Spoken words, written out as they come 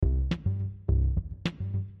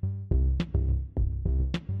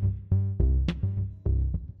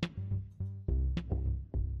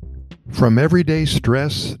From everyday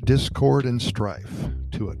stress, discord, and strife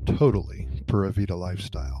to a totally Pura Vida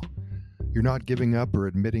lifestyle. You're not giving up or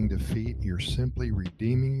admitting defeat. You're simply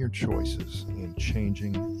redeeming your choices and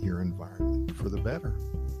changing your environment for the better.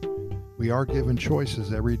 We are given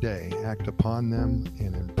choices every day. Act upon them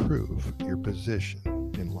and improve your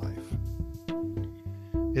position in life.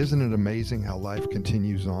 Isn't it amazing how life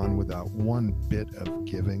continues on without one bit of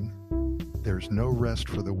giving? There's no rest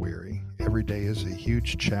for the weary. Every day is a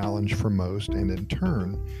huge challenge for most, and in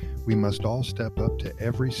turn, we must all step up to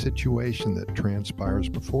every situation that transpires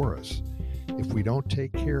before us. If we don't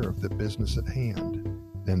take care of the business at hand,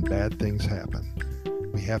 then bad things happen.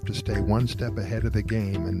 We have to stay one step ahead of the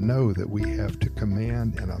game and know that we have to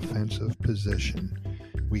command an offensive position.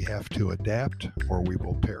 We have to adapt or we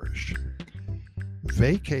will perish.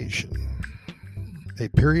 Vacation. A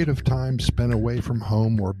period of time spent away from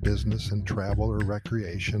home or business and travel or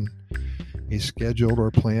recreation. A scheduled or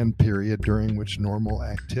planned period during which normal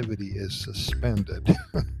activity is suspended.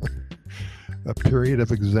 A period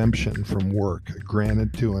of exemption from work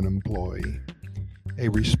granted to an employee. A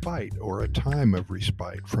respite or a time of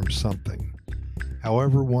respite from something.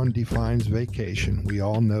 However one defines vacation, we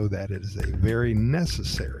all know that it is a very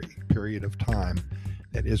necessary period of time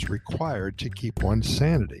that is required to keep one's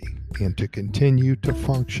sanity and to continue to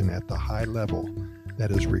function at the high level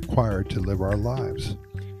that is required to live our lives.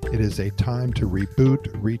 It is a time to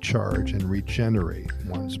reboot, recharge, and regenerate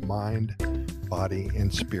one's mind, body,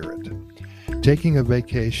 and spirit. Taking a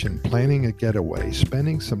vacation, planning a getaway,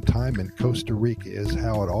 spending some time in Costa Rica is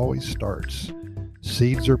how it always starts.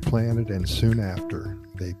 Seeds are planted and soon after,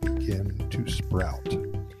 they begin to sprout.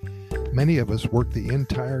 Many of us work the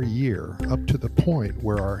entire year up to the point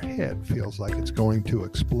where our head feels like it's going to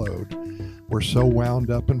explode. We're so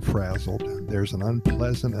wound up and frazzled. There's an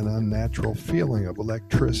unpleasant and unnatural feeling of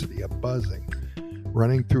electricity, a buzzing,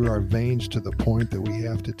 running through our veins to the point that we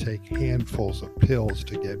have to take handfuls of pills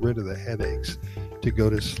to get rid of the headaches, to go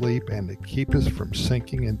to sleep, and to keep us from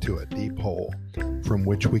sinking into a deep hole from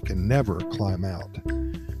which we can never climb out.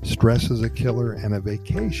 Stress is a killer, and a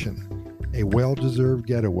vacation, a well-deserved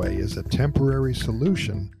getaway, is a temporary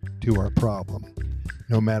solution to our problem,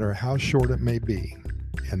 no matter how short it may be.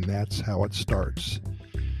 And that's how it starts.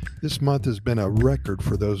 This month has been a record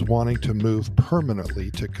for those wanting to move permanently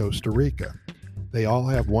to Costa Rica. They all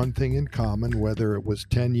have one thing in common, whether it was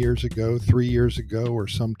 10 years ago, 3 years ago, or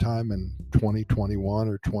sometime in 2021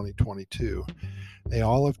 or 2022. They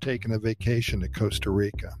all have taken a vacation to Costa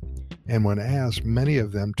Rica. And when asked, many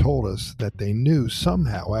of them told us that they knew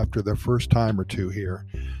somehow after their first time or two here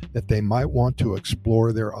that they might want to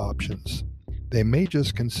explore their options. They may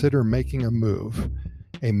just consider making a move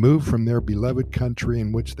from their beloved country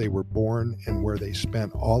in which they were born and where they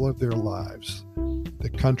spent all of their lives, the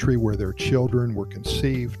country where their children were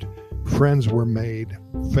conceived, friends were made,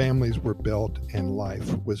 families were built, and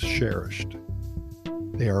life was cherished.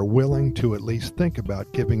 They are willing to at least think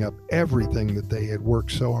about giving up everything that they had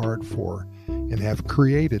worked so hard for and have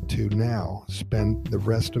created to now spend the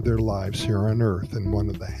rest of their lives here on Earth in one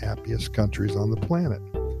of the happiest countries on the planet.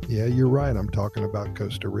 Yeah, you're right, I'm talking about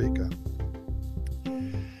Costa Rica.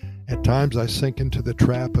 At times I sink into the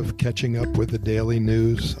trap of catching up with the daily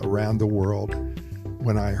news around the world.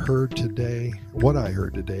 What I heard today,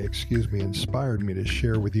 inspired me to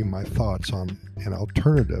share with you my thoughts on an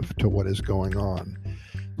alternative to what is going on.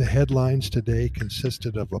 The headlines today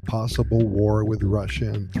consisted of a possible war with Russia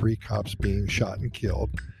and 3 cops being shot and killed.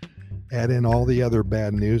 Add in all the other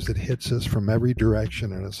bad news that hits us from every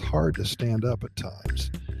direction, and it's hard to stand up at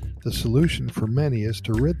times. The solution for many is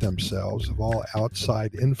to rid themselves of all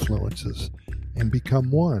outside influences and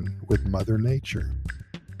become one with Mother Nature.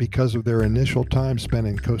 Because of their initial time spent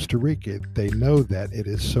in Costa Rica, they know that it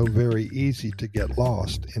is so very easy to get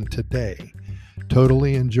lost in today,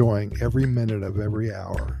 totally enjoying every minute of every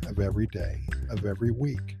hour, of every day, of every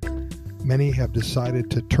week. Many have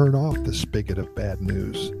decided to turn off the spigot of bad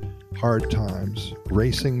news, hard times,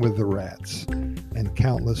 racing with the rats, and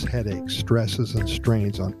countless headaches, stresses, and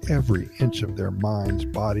strains on every inch of their minds,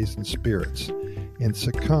 bodies, and spirits, and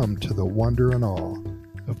succumb to the wonder and awe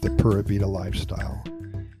of the Pura Vida lifestyle.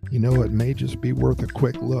 You know, it may just be worth a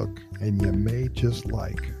quick look, and you may just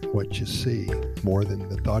like what you see more than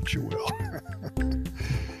the thought you will.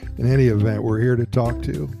 In any event, we're here to talk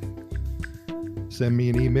to. Send me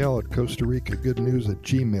an email at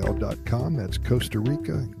CostaRicaGoodNews@gmail.com. That's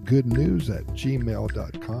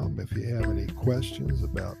CostaRicaGoodNews@gmail.com. If you have any questions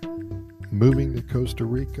about moving to Costa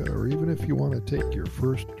Rica, or even if you want to take your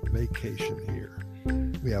first vacation here,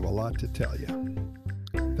 we have a lot to tell you.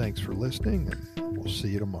 Thanks for listening, and we'll see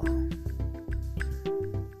you tomorrow.